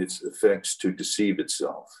in its effects to deceive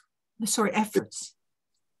itself. Sorry, efforts.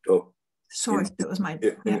 Sorry, that was my...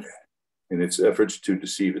 In its efforts to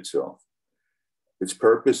deceive itself. Its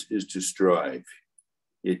purpose is to strive.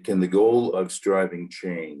 Yet can the goal of striving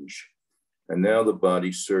change? And now the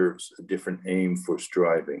body serves a different aim for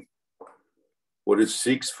striving. What it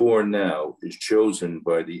seeks for now is chosen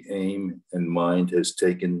by the aim and mind has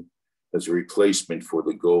taken as a replacement for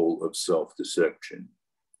the goal of self-deception.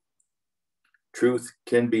 Truth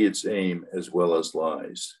can be its aim as well as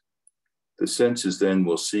lies. The senses then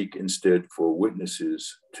will seek instead for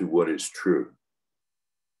witnesses to what is true.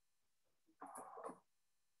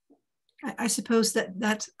 I suppose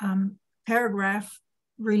that paragraph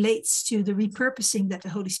relates to the repurposing that the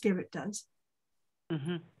Holy Spirit does.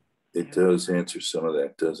 Mm-hmm. It does answer some of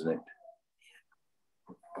that, doesn't it?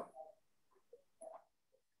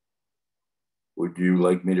 Would you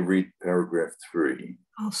like me to read paragraph 3?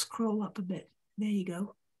 I'll scroll up a bit. There you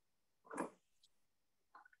go.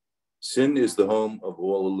 Sin is the home of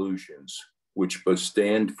all illusions, which but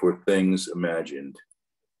stand for things imagined,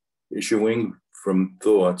 issuing from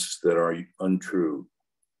thoughts that are untrue.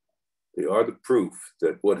 They are the proof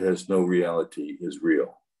that what has no reality is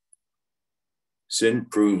real. Sin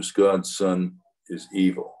proves God's Son is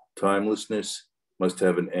evil. Timelessness must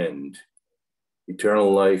have an end.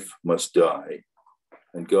 Eternal life must die.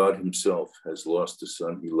 And God himself has lost the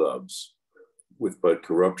Son he loves, with but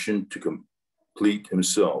corruption to complete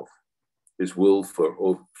himself, his will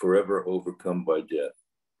forever overcome by death,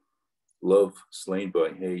 love slain by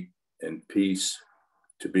hate, and peace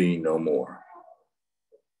to be no more.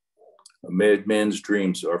 A madman's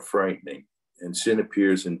dreams are frightening, and sin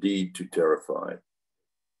appears indeed to terrify.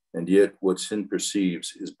 And yet what sin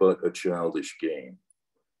perceives is but a childish game.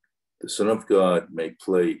 The Son of God may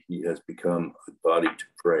play he has become a body to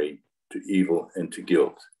prey to evil and to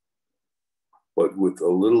guilt. But with a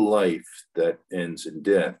little life that ends in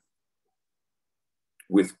death,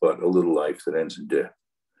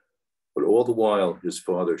 but all the while his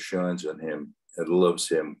Father shines on him and loves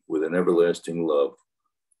him with an everlasting love,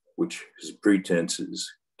 which his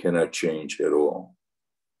pretenses cannot change at all.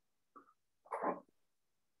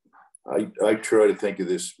 I try to think of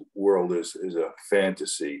this world as a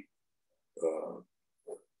fantasy.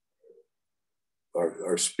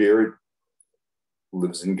 Our spirit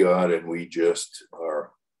lives in God, and we just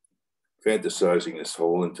are fantasizing this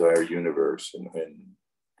whole entire universe, and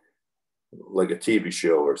like a TV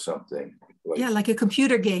show or something. Like a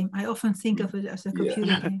computer game. I often think of it as a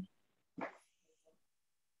computer game.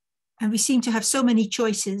 And we seem to have so many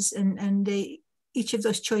choices, and each of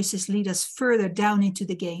those choices lead us further down into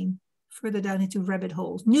the game, further down into rabbit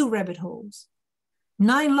holes, new rabbit holes.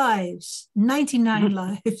 9 lives, 99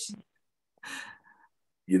 lives.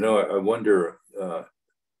 You know, I wonder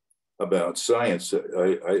about science.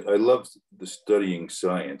 I love the studying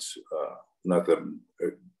science. Not that I'm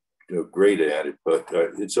great at it, but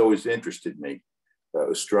it's always interested me.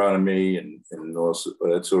 Astronomy and also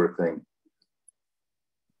that sort of thing.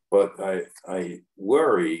 But I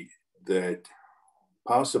worry that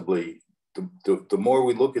possibly the more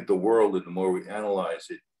we look at the world and the more we analyze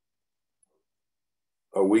it,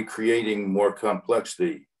 are we creating more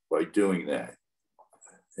complexity by doing that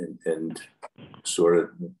and sort of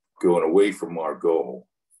going away from our goal?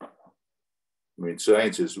 I mean,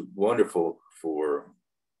 science is wonderful for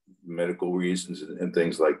medical reasons and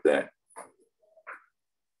things like that.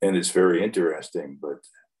 And it's very interesting, but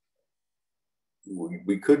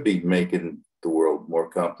we could be making the world more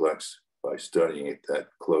complex by studying it that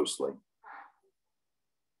closely.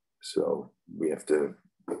 So we have to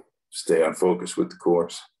stay on focus with the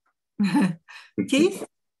course. Keith?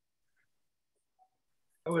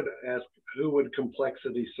 I would ask, who would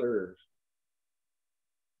complexity serve?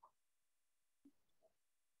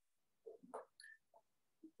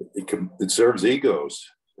 It serves egos,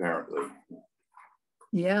 apparently.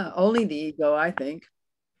 Yeah, only the ego, I think.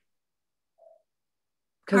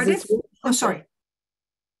 Because Pardon? it's really Oh, sorry.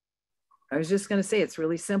 I was just going to say, it's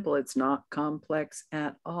really simple. It's not complex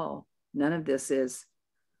at all. None of this is.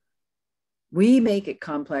 We make it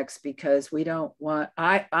complex because we don't want,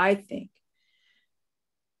 I think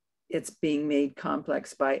it's being made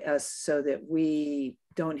complex by us so that we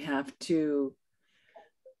don't have to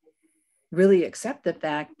really accept the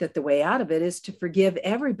fact that the way out of it is to forgive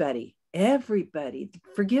everybody,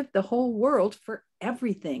 forgive the whole world for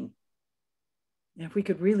everything. And if we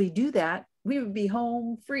could really do that, we would be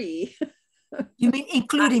home free. You mean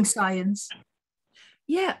including science?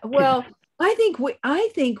 Yeah, well, I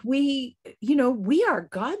think we, you know, we are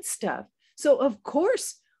God stuff. So of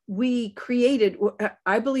course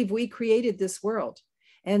I believe we created this world.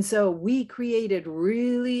 And so we created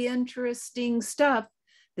really interesting stuff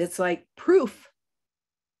that's like proof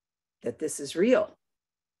that this is real.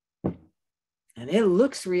 And it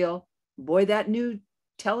looks real. Boy, that new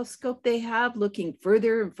telescope they have looking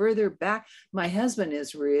further and further back. My husband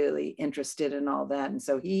is really interested in all that. And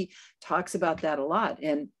so he talks about that a lot.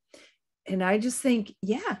 And I just think,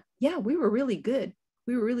 yeah, we were really good.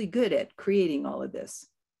 We were really good at creating all of this.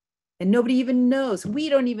 And nobody even knows. We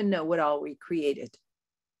don't even know what all we created,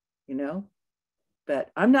 you know? But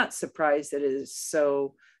I'm not surprised that it is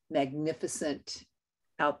so magnificent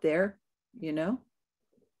out there, you know?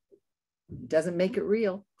 It doesn't make it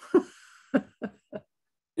real.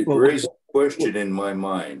 It raised a question in my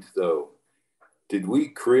mind, though. Did we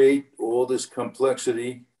create all this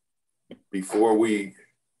complexity before we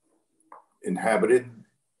inhabited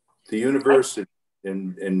the universe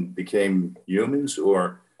and became humans,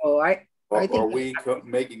 or I think are we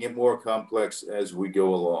making it more complex as we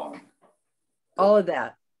go along? All of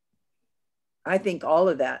that. I think all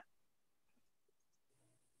of that.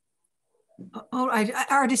 All right,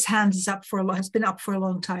 Artist's hand is up has been up for a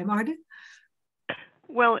long time. Artist?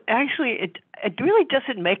 Well, actually, it really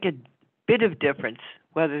doesn't make a bit of difference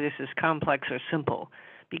whether this is complex or simple,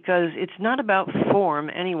 because it's not about form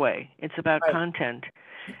anyway. It's about content.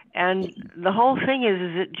 And the whole thing is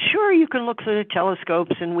that sure, you can look through the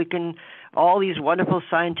telescopes and we can all these wonderful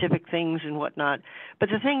scientific things and whatnot, but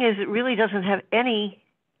the thing is, it really doesn't have any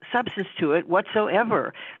substance to it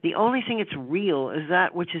whatsoever. The only thing that's real is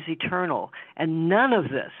that which is eternal, and none of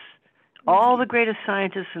this, all the greatest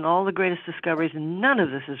scientists and all the greatest discoveries, none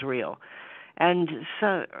of this is real. And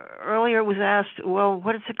so earlier it was asked, well,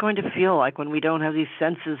 what is it going to feel like when we don't have these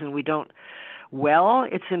senses and we don't? Well,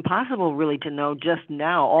 it's impossible really to know just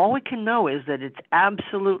now. All we can know is that it's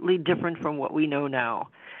absolutely different from what we know now.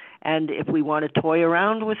 And if we want to toy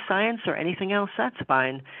around with science or anything else, that's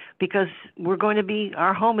fine, because we're going to be,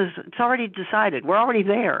 our home it's already decided. We're already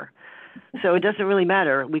there. So it doesn't really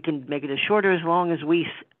matter. We can make it as short or as long as we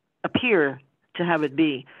appear to have it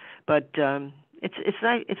be. But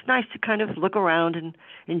it's nice to kind of look around and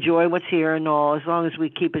enjoy what's here and all, as long as we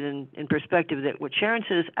keep it in perspective that what Sharon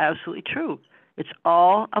said is absolutely true. It's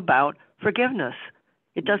all about forgiveness.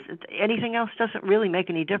 Anything else doesn't really make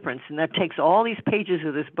any difference, and that takes all these pages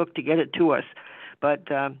of this book to get it to us. But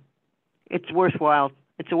it's worthwhile.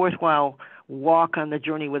 It's a worthwhile walk on the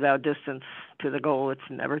journey without distance to the goal. It's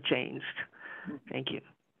never changed. Thank you.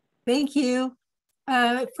 Thank you.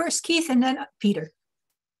 First Keith and then Peter.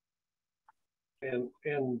 And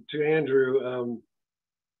to Andrew,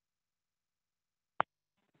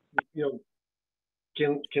 you know,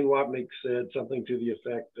 Ken Wapnick said something to the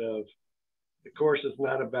effect of, The course is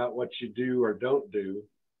not about what you do or don't do.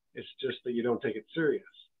 It's just that you don't take it serious.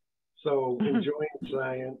 So enjoying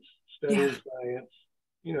science, studying science,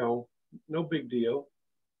 you know, no big deal.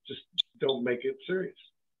 Just don't make it serious.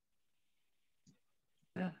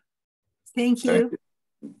 Thank you.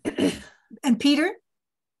 And Peter?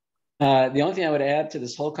 The only thing I would add to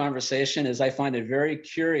this whole conversation is I find it very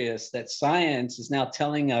curious that science is now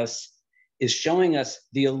is showing us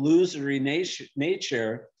the illusory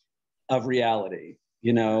nature of reality.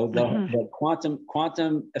 You know, the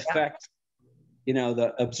quantum effect, you know,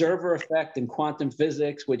 the observer effect in quantum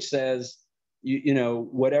physics, which says, you know,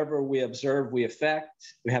 whatever we observe, we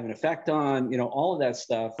have an effect on, you know, all of that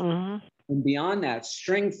stuff. And beyond that,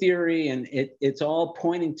 string theory, and it's all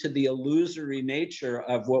pointing to the illusory nature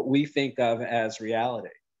of what we think of as reality.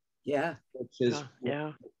 Yeah. Which is,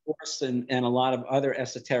 of course, and a lot of other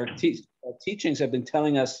esoteric teachings have been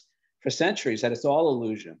telling us for centuries that it's all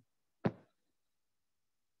illusion.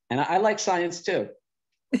 And I like science too.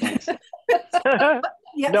 Thanks.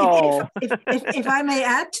 No. If I may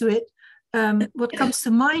add to it, what comes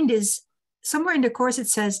to mind is somewhere in the course it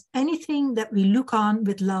says anything that we look on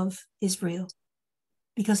with love is real,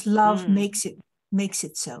 because love makes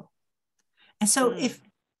it so. And so if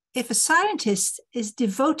a scientist is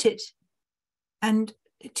devoted and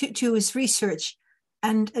to his research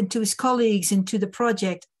and to his colleagues and to the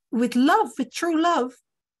project with love, with true love,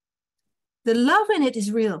 the love in it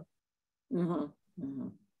is real. And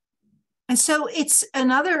so it's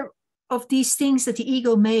another of these things that the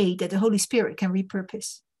ego made that the Holy Spirit can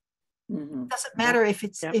repurpose. It doesn't matter if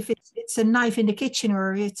it's a knife in the kitchen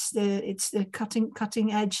or it's the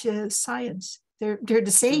cutting edge science. They're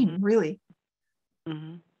the same, really.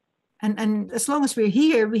 And as long as we're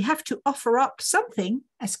here, we have to offer up something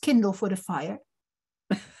as kindle for the fire.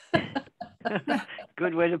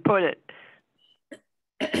 Good way to put it.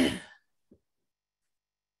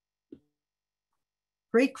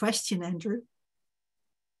 Great question, Andrew.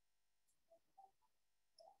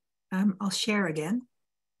 I'll share again,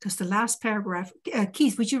 because the last paragraph,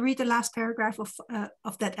 Keith, would you read the last paragraph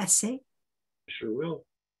of that essay? Sure will.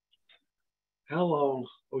 How long,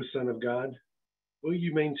 O Son of God, will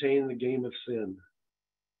you maintain the game of sin?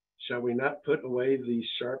 Shall we not put away these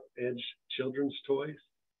sharp-edged children's toys?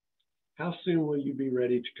 How soon will you be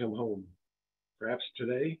ready to come home? Perhaps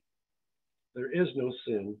today? There is no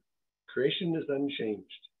sin. Creation is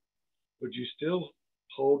unchanged. Would you still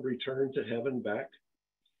hold return to heaven back?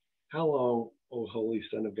 How long, O Holy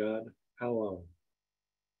Son of God? How long?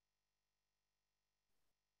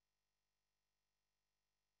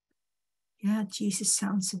 Yeah, Jesus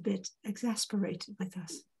sounds a bit exasperated with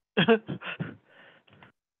us.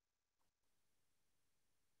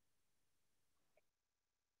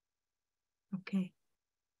 Okay.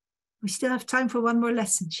 We still have time for one more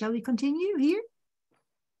lesson. Shall we continue here?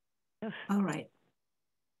 Yes. All right.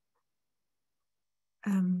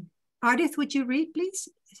 Ardith, would you read, please?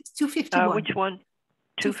 It's 251. Which one?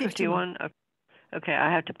 251? Okay,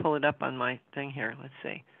 I have to pull it up on my thing here. Let's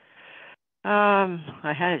see.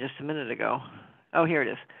 I had it just a minute ago. Oh, here it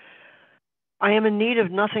is. I am in need of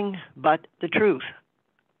nothing but the truth.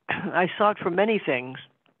 I sought for many things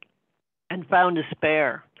and found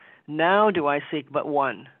despair. Now do I seek but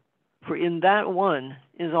one, for in that one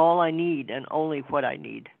is all I need and only what I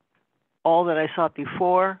need. All that I sought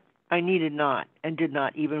before, I needed not and did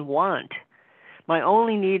not even want. My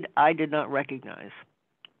only need I did not recognize.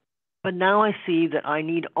 But now I see that I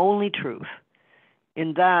need only truth.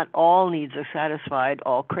 In that, all needs are satisfied,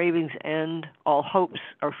 all cravings end, all hopes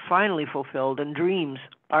are finally fulfilled, and dreams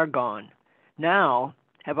are gone. Now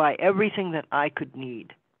have I everything that I could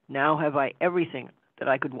need. Now have I everything that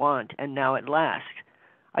I could want, and now at last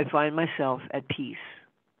I find myself at peace.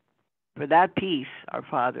 For that peace, our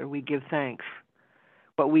Father, we give thanks.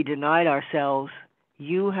 What we denied ourselves,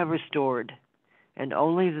 you have restored, and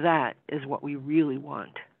only that is what we really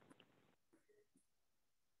want.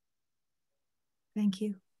 Thank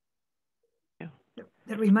you. Yeah.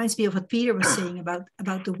 That reminds me of what Peter was saying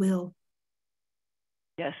about the will.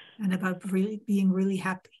 Yes. And about being really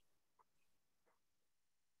happy.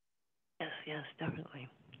 Yes, definitely.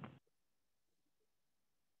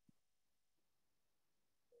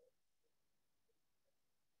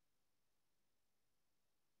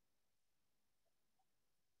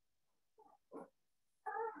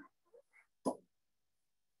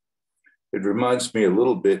 It reminds me a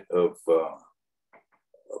little bit of a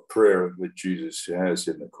prayer that Jesus has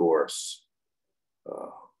in the Course.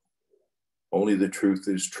 Only the truth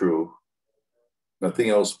is true. Nothing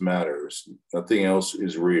else matters. Nothing else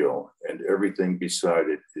is real, and everything beside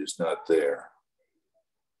it is not there.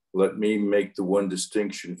 Let me make the one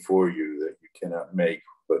distinction for you that you cannot make,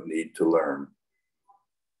 but need to learn.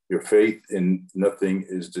 Your faith in nothing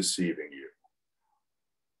is deceiving you.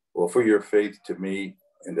 Offer your faith to me,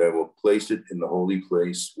 and I will place it in the holy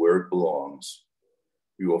place where it belongs.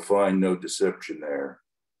 You will find no deception there,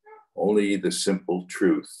 only the simple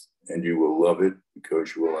truth, and you will love it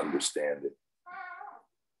because you will understand it.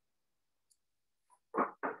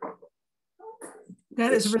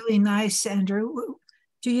 That is really nice, Andrew.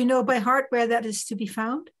 Do you know by heart where that is to be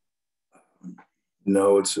found?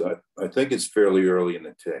 No, I think it's fairly early in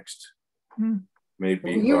the text.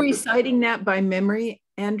 Maybe. Are you reciting that by memory,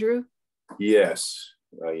 Andrew? Yes,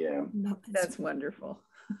 I am. No, That's wonderful.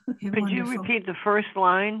 Could you repeat the first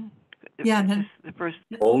line? Yeah, just the first.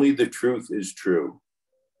 Only the truth is true.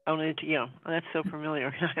 Only, yeah, that's so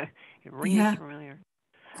familiar. It rings familiar.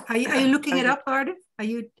 Are you looking it up, Arden? Are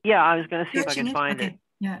you? Yeah, I was going to see if I can find it.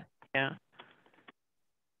 Yeah. Yeah.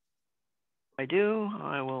 I do.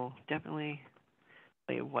 I will definitely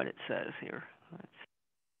tell you what it says here.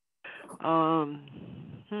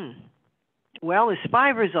 Well, there's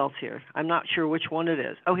 5 results here. I'm not sure which one it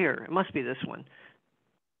is. Oh, here, it must be this one.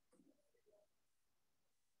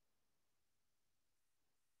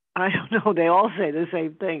 I don't know. They all say the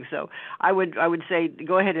same thing. So I would say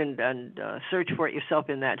go ahead and search for it yourself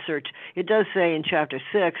in that search. It does say in chapter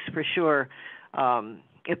 6 for sure,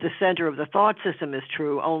 if the center of the thought system is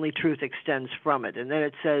true, only truth extends from it. And then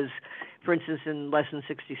it says, for instance, in lesson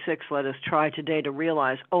 66, let us try today to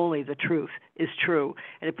realize only the truth is true.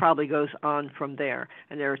 And it probably goes on from there.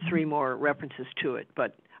 And there are 3 more references to it.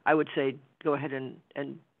 But I would say go ahead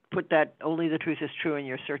and put that only the truth is true in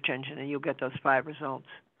your search engine, and you'll get those 5 results.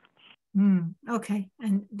 Okay.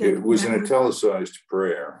 And it was an italicized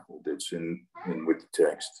prayer that's in with the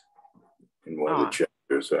text in one of the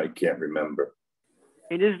chapters. I can't remember.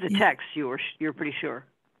 It is the text. You're pretty sure.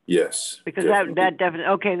 Yes. Because definitely. that definitely.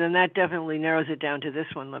 Okay, then that definitely narrows it down to this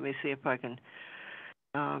one. Let me see if I can.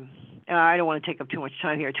 I don't want to take up too much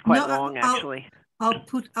time here. It's quite long, actually. I'll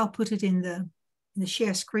put it in the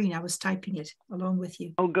share screen. I was typing it along with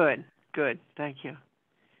you. Oh, good. Thank you.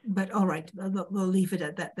 But all right, we'll leave it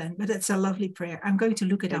at that then. But it's a lovely prayer. I'm going to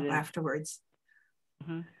look it up afterwards.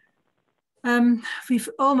 We've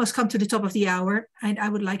almost come to the top of the hour, and I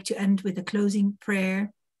would like to end with a closing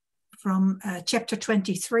prayer from chapter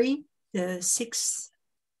 23, the sixth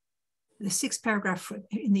paragraph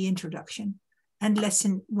in the introduction, and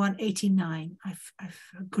lesson 189. I've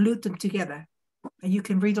glued them together, and you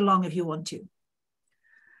can read along if you want to,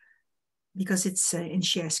 because it's in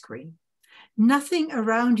share screen. Nothing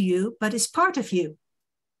around you but is part of you.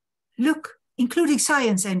 Look, including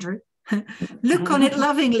science, Andrew. Look on it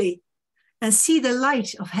lovingly and see the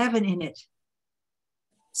light of heaven in it.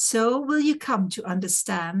 So will you come to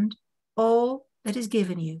understand all that is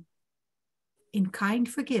given you. In kind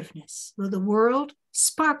forgiveness will the world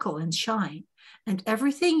sparkle and shine, and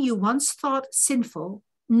everything you once thought sinful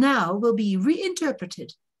now will be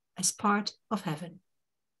reinterpreted as part of heaven.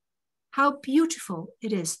 How beautiful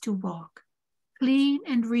it is to walk, clean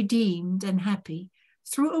and redeemed and happy,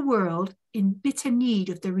 through a world in bitter need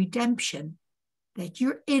of the redemption that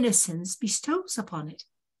your innocence bestows upon it.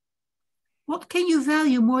 What can you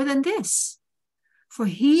value more than this? For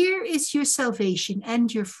here is your salvation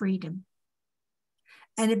and your freedom.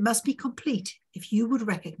 And it must be complete if you would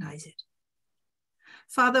recognize it.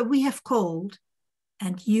 Father, we have called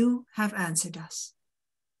and you have answered us.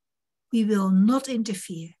 We will not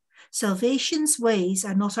interfere. Salvation's ways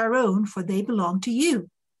are not our own, for they belong to you.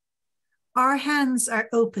 Our hands are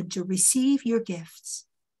open to receive your gifts.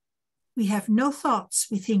 We have no thoughts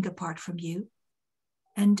we think apart from you,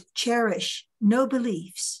 and cherish no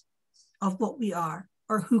beliefs of what we are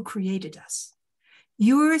or who created us.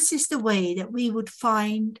 Yours is the way that we would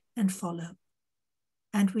find and follow.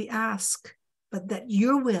 And we ask, but that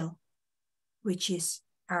your will, which is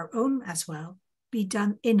our own as well, be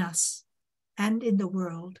done in us and in the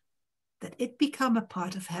world, that it become a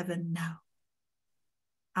part of heaven now.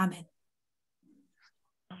 Amen.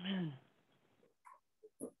 Amen.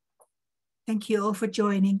 Thank you all for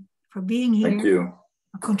joining, for being here. Thank you.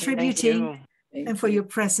 For contributing, Thank and for you. your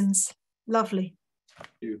presence. Lovely.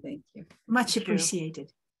 Thank you. Much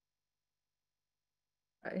appreciated.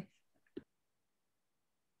 Bye.